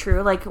 It's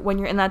true, like, when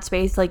you're in that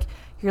space, like,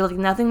 you're like,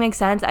 nothing makes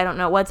sense, I don't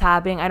know what's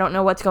happening, I don't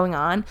know what's going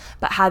on,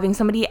 but having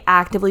somebody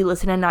actively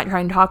listen and not try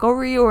and talk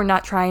over you or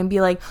not try and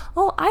be like,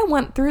 oh, I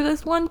went through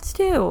this once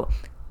too.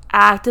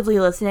 Actively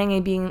listening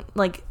and being,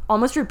 like,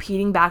 almost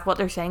repeating back what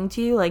they're saying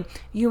to you, like,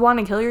 you want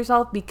to kill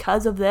yourself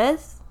because of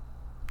this?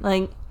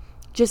 Like,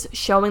 just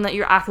showing that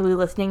you're actively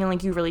listening and,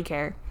 like, you really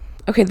care.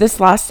 Okay, this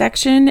last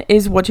section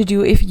is what to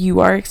do if you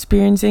are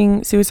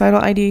experiencing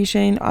suicidal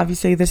ideation.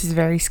 Obviously, this is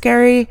very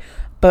scary,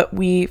 but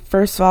we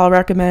first of all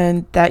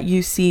recommend that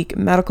you seek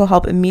medical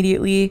help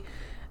immediately.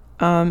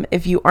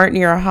 If you aren't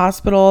near a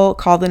hospital,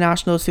 call the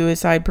National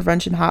Suicide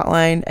Prevention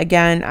Hotline,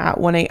 again, at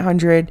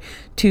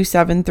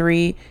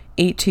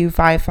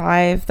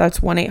 1-800-273-8255. That's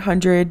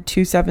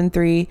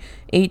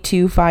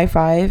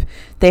 1-800-273-8255.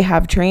 They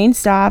have trained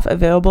staff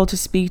available to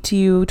speak to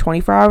you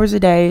 24 hours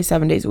a day,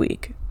 7 days a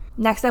week.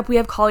 Next up, we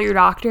have call your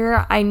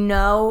doctor. I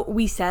know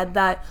we said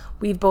that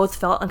we've both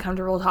felt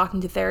uncomfortable talking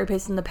to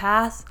therapists in the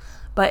past,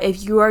 but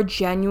if you are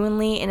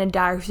genuinely in a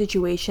dire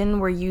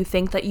situation where you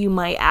think that you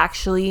might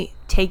actually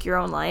take your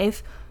own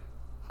life,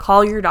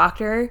 call your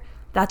doctor.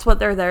 That's what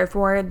they're there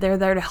for. They're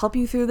there to help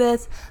you through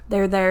this.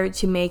 They're there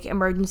to make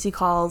emergency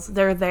calls.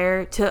 They're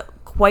there to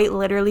quite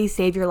literally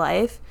save your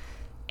life.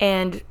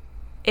 And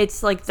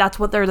it's like, that's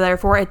what they're there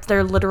for. It's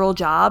their literal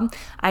job.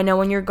 I know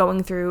when you're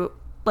going through,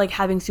 like,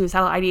 having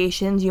suicidal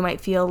ideations, you might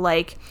feel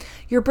like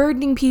you're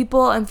burdening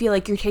people and feel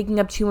like you're taking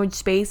up too much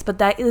space, but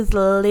that is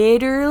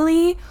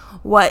literally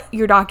what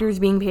your doctor is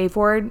being paid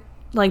for,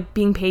 like,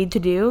 being paid to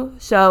do.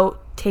 So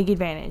take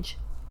advantage.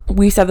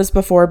 We said this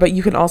before, but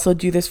you can also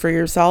do this for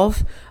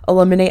yourself.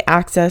 Eliminate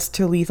access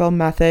to lethal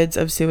methods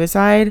of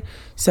suicide.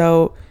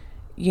 So,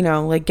 you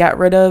know, like, get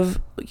rid of,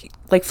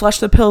 like, flush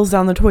the pills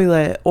down the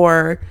toilet,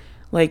 or,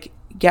 like,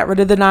 get rid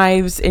of the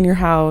knives in your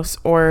house,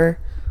 or,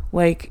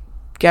 like,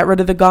 get rid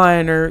of the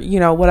gun, or, you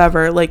know,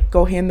 whatever. Like,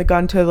 go hand the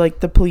gun to, like,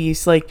 the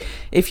police. Like,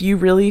 if you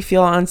really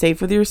feel unsafe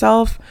with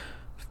yourself,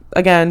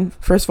 again,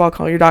 first of all,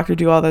 call your doctor,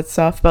 do all that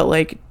stuff. But,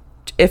 like,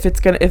 if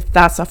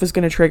that stuff is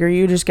gonna trigger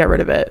you, just get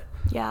rid of it.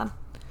 Yeah.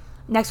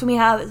 Next one we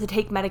have is to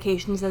take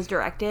medications as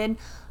directed.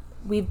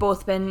 We've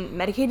both been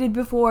medicated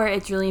before.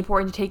 It's really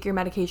important to take your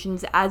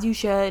medications as you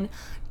should.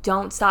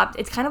 Don't stop.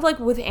 It's kind of like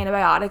with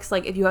antibiotics,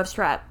 like if you have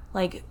strep,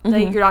 like,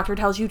 your doctor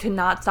tells you to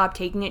not stop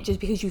taking it just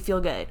because you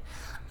feel good.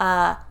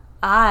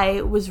 I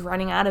was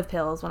running out of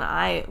pills when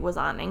I was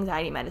on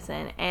anxiety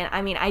medicine, and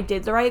I mean, I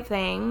did the right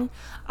thing.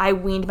 I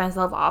weaned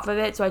myself off of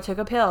it, so I took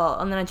a pill,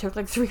 and then I took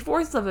like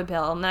 3/4 of a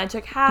pill, and then I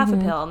took half a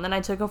pill, and then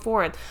I took a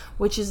fourth,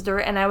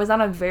 and I was on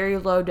a very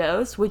low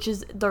dose, which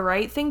is the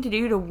right thing to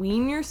do to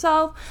wean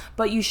yourself,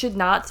 but you should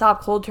not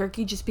stop cold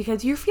turkey just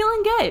because you're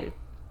feeling good,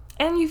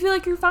 and you feel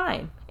like you're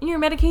fine, and your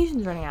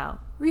medication's running out.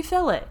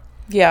 Refill it.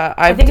 Yeah,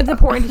 I think it's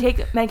important to take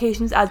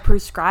medications as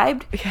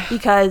prescribed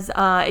because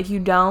if you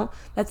don't,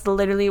 that's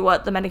literally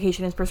what the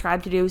medication is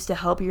prescribed to do, is to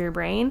help your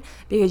brain,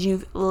 because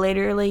you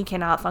literally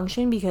cannot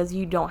function because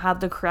you don't have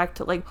the correct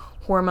like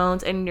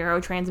hormones and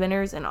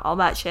neurotransmitters and all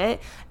that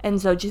shit.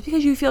 And so just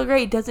because you feel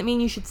great doesn't mean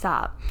you should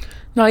stop.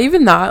 Not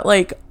even that.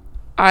 Like,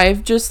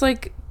 I've just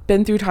like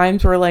been through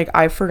times where like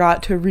I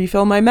forgot to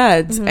refill my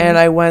meds and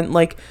I went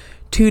like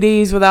 2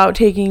 days without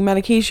taking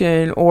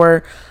medication,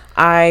 or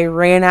I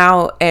ran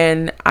out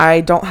and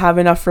I don't have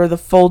enough for the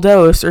full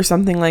dose or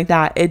something like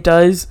that. It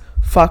does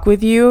fuck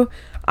with you.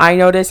 I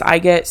notice I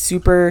get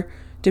super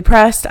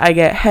depressed. I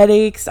get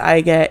headaches.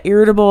 I get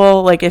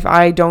irritable. Like, if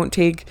I don't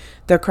take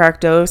the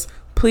correct dose,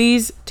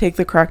 please take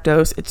the correct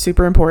dose. It's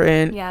super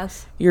important.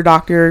 Yes. Your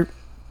doctor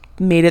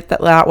made it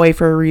that way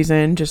for a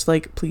reason. Just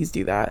like, please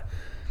do that.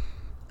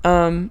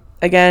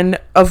 Again,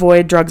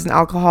 avoid drugs and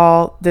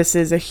alcohol. This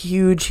is a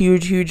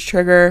huge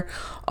trigger.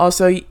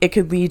 Also, it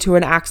could lead to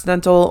an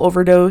accidental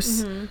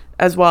overdose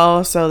as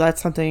well. So that's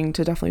something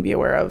to definitely be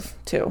aware of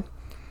too.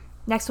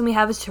 Next one we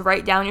have is to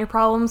write down your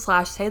problems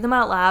 / say them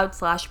out loud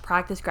 /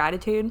 practice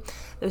gratitude.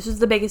 This was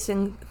the biggest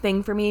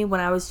thing for me when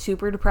I was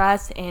super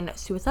depressed and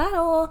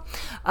suicidal.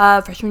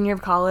 Freshman year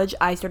of college,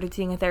 I started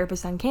seeing a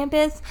therapist on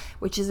campus,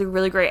 which is a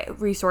really great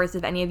resource.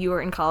 If any of you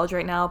are in college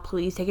right now,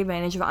 please take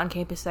advantage of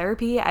on-campus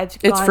therapy. It's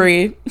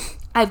free.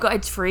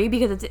 It's free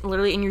because it's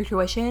literally in your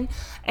tuition,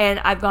 and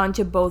I've gone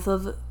to both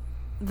of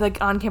the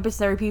on-campus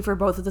therapy for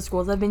both of the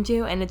schools I've been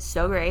to, and it's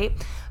so great.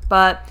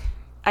 But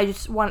I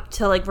just want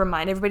to like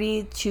remind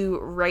everybody to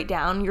write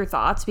down your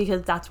thoughts,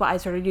 because that's what I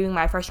started doing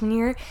my freshman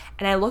year.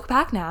 And I look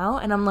back now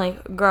and I'm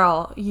like,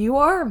 girl, you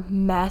are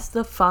messed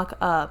the fuck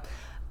up.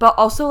 But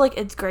also, like,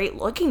 it's great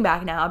looking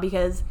back now,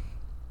 because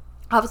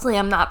obviously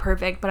I'm not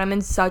perfect, but I'm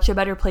in such a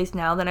better place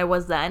now than I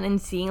was then, and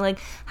seeing like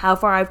how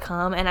far I've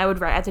come. And I would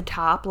write at the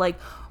top like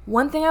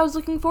one thing I was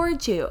looking forward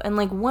to, and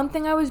like one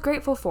thing I was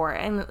grateful for.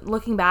 And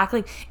looking back,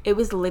 like, it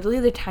was literally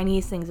the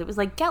tiniest things. It was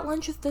like getting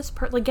lunch with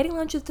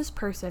this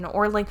person,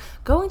 or like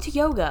going to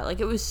yoga. Like,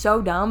 it was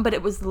so dumb, but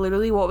it was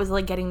literally what was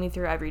like getting me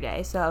through every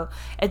day. So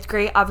it's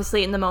great,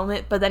 obviously, in the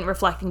moment, but then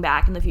reflecting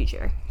back in the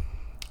future.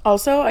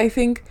 Also, I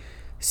think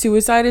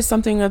suicide is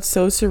something that's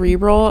so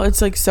cerebral.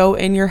 It's like so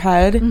in your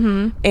head,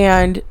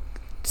 and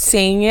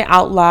saying it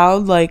out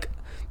loud, like,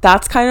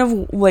 that's kind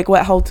of like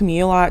what helped me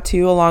a lot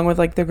too, along with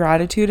like the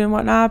gratitude and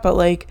whatnot. But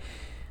like,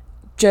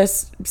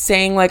 just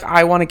saying like,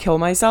 I want to kill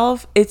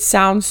myself, it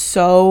sounds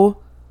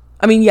so,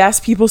 I mean, yes,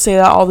 people say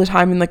that all the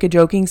time in like a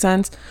joking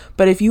sense,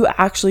 but if you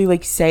actually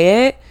like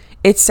say it,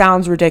 it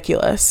sounds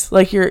ridiculous.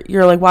 Like,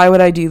 you're like, why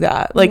would I do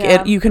that?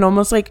 Like, you can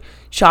almost like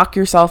shock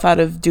yourself out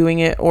of doing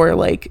it, or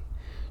like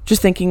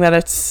just thinking that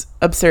it's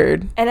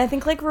absurd. And I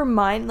think like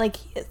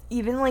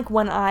even like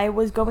when I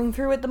was going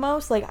through it the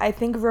most, like, I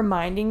think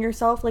reminding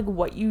yourself like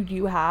what you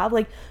do have,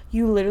 like,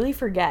 you literally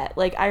forget.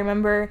 Like, I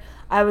remember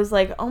I was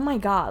like, oh my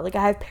god, like,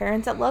 I have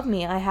parents that love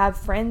me, I have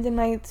friends in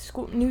my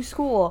new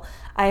school,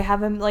 I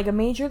have a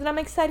major that I'm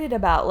excited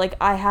about, like,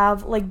 I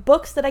have like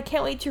books that I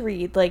can't wait to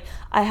read, like,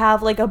 I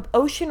have like a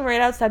ocean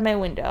right outside my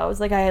window. I was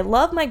like, I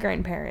love my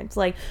grandparents.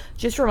 Like,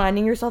 just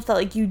reminding yourself that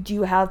like you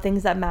do have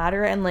things that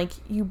matter, and like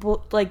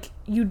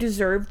you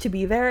deserve to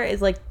be there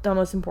is like the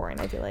most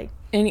important, I feel like.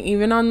 And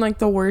even on like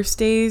the worst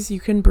days, you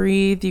can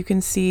breathe, you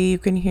can see, you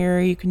can hear,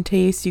 you can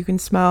taste, you can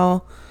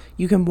smell,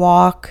 you can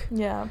walk.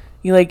 Yeah.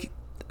 You like,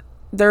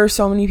 there are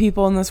so many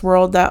people in this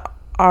world that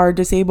are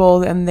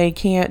disabled and they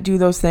can't do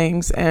those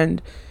things,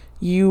 and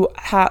you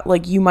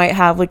might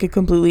have like a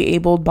completely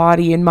abled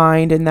body and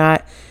mind, and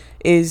that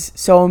is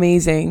so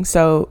amazing.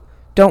 So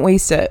don't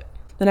waste it.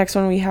 The next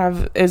one we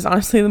have is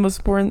honestly the most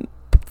important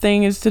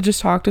thing, is to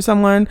just talk to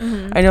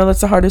someone. I know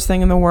that's the hardest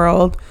thing in the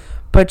world,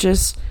 but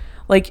just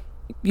like,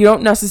 you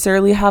don't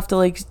necessarily have to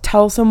like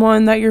tell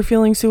someone that you're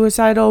feeling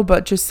suicidal,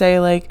 but just say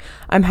like,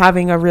 I'm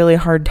having a really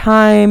hard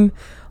time,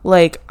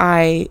 like,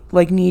 I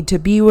like need to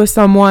be with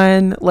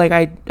someone, like,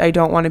 I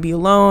don't want to be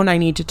alone, I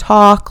need to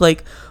talk.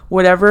 Like,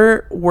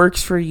 whatever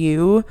works for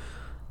you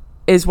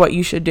is what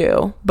you should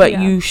do, but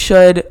you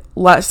should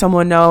let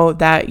someone know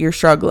that you're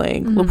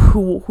struggling.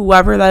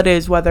 Whoever that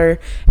is, whether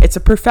it's a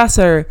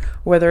professor,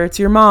 whether it's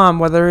your mom,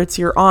 whether it's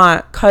your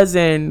aunt,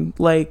 cousin,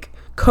 like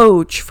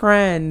coach,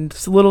 friend,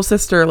 little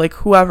sister, like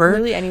whoever,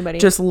 really anybody,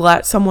 just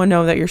let someone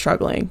know that you're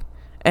struggling,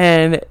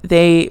 and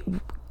they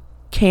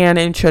can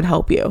and should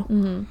help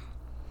you.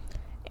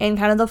 And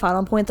kind of the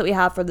final point that we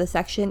have for this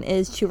section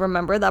is to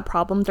remember that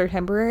problems are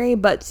temporary,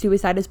 but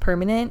suicide is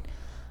permanent.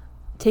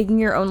 Taking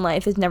your own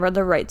life is never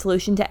the right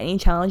solution to any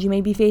challenge you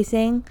may be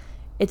facing.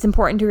 It's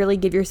important to really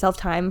give yourself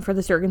time for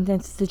the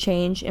circumstances to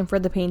change and for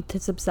the pain to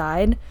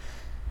subside.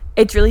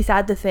 It's really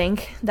sad to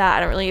think that, I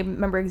don't really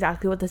remember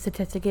exactly what the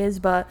statistic is,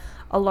 but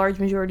a large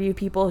majority of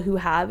people who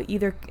have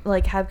either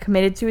like have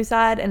committed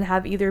suicide and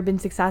have either been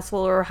successful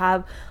or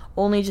have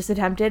only just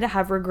attempted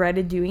have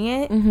regretted doing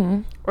it,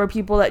 or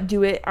people that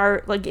do it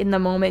are like in the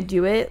moment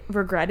do it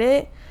regret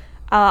it.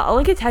 I'll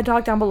link a TED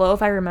Talk down below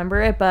if I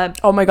remember it, but...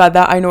 Oh my god,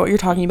 I know what you're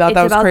talking about.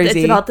 That was crazy.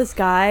 It's about this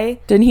guy.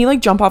 Didn't he,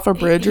 like, jump off a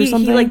bridge or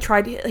something?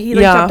 He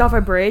jumped off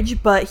a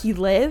bridge, but he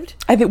lived.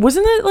 I think,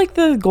 wasn't it, like,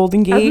 the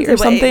Golden Gate or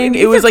something?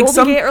 It was, like,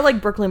 Golden Gate or,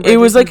 like, Brooklyn Bridge. It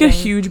was, like, a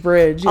huge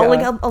bridge, yeah.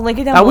 I'll link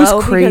it down below. That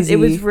was crazy.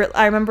 Because it was...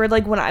 I remember,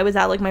 like, when I was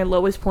at, like, my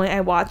lowest point,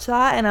 I watched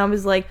that, and I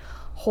was like,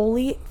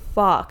 holy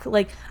fuck.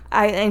 Like,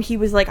 and he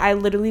was like, I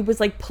literally was,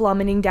 like,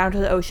 plummeting down to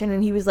the ocean,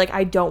 and he was like,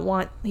 I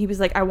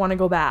want to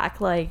go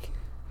back, like...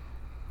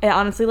 It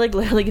honestly, like,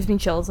 literally gives me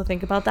chills to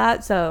think about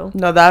that, so...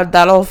 No,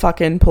 that'll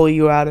fucking pull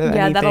you out of anything.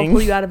 Yeah, that'll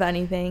pull you out of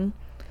anything.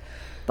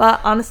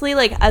 But honestly,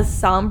 like, as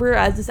somber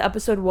as this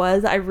episode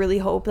was, I really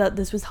hope that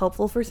this was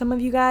helpful for some of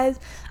you guys.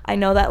 I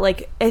know that,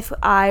 like, if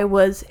I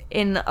was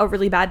in a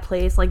really bad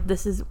place, like,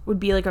 would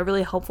be, like, a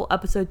really helpful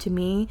episode to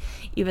me.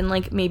 Even,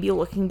 like, maybe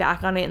looking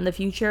back on it in the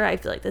future, I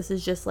feel like this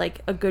is just,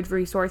 like, a good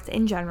resource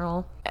in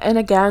general. And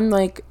again,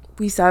 like...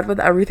 we said, with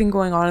everything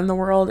going on in the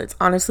world, it's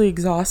honestly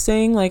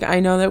exhausting. Like,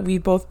 I know that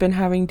we've both been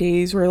having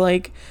days where,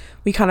 like,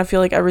 we kind of feel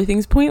like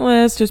everything's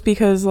pointless just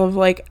because of,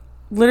 like,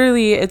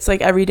 literally it's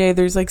like every day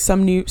there's like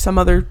some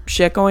other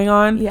shit going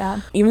on.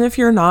 Yeah. Even if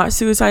you're not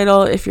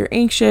suicidal, if you're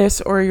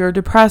anxious or you're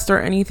depressed or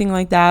anything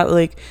like that,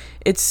 like,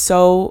 it's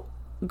so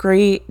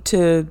great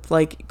to,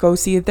 like, go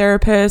see a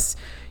therapist.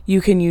 You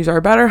can use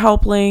our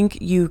BetterHelp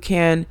link. You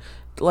can,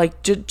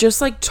 like,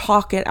 just like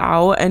talk it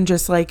out and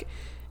just, like,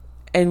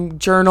 and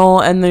journal,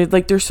 and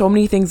there's so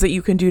many things that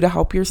you can do to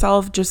help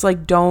yourself. Just,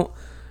 like, don't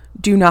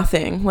do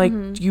nothing. Like,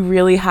 you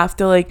really have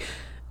to, like,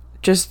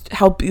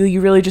 you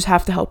really just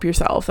have to help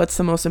yourself. That's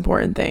the most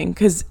important thing,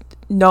 because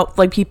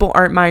people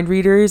aren't mind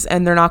readers,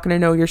 and they're not going to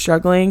know you're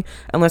struggling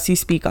unless you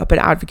speak up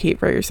and advocate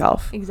for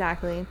yourself.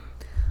 Exactly.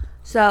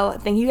 So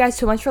thank you guys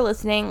so much for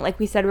listening. Like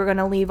we said, we're going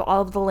to leave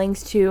all of the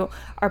links to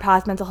our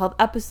past mental health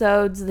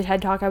episodes, the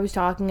TED Talk I was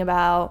talking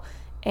about,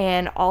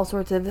 and all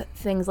sorts of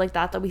things like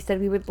that we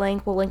said we would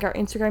link. We'll link our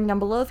Instagram down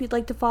below if you'd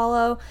like to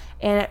follow,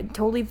 and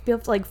totally feel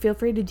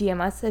free to DM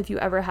us if you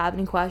ever have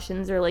any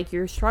questions or, like,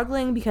 you're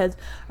struggling, because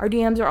our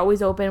DMs are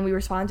always open. We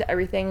respond to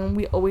everything, and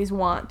we always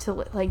want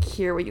to, like,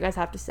 hear what you guys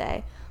have to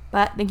say.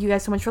 But thank you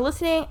guys so much for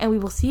listening, and we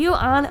will see you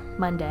on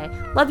Monday.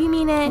 Love you,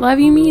 mean it. Love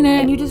you, mean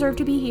it. And you deserve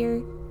to be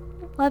here.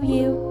 Love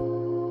you.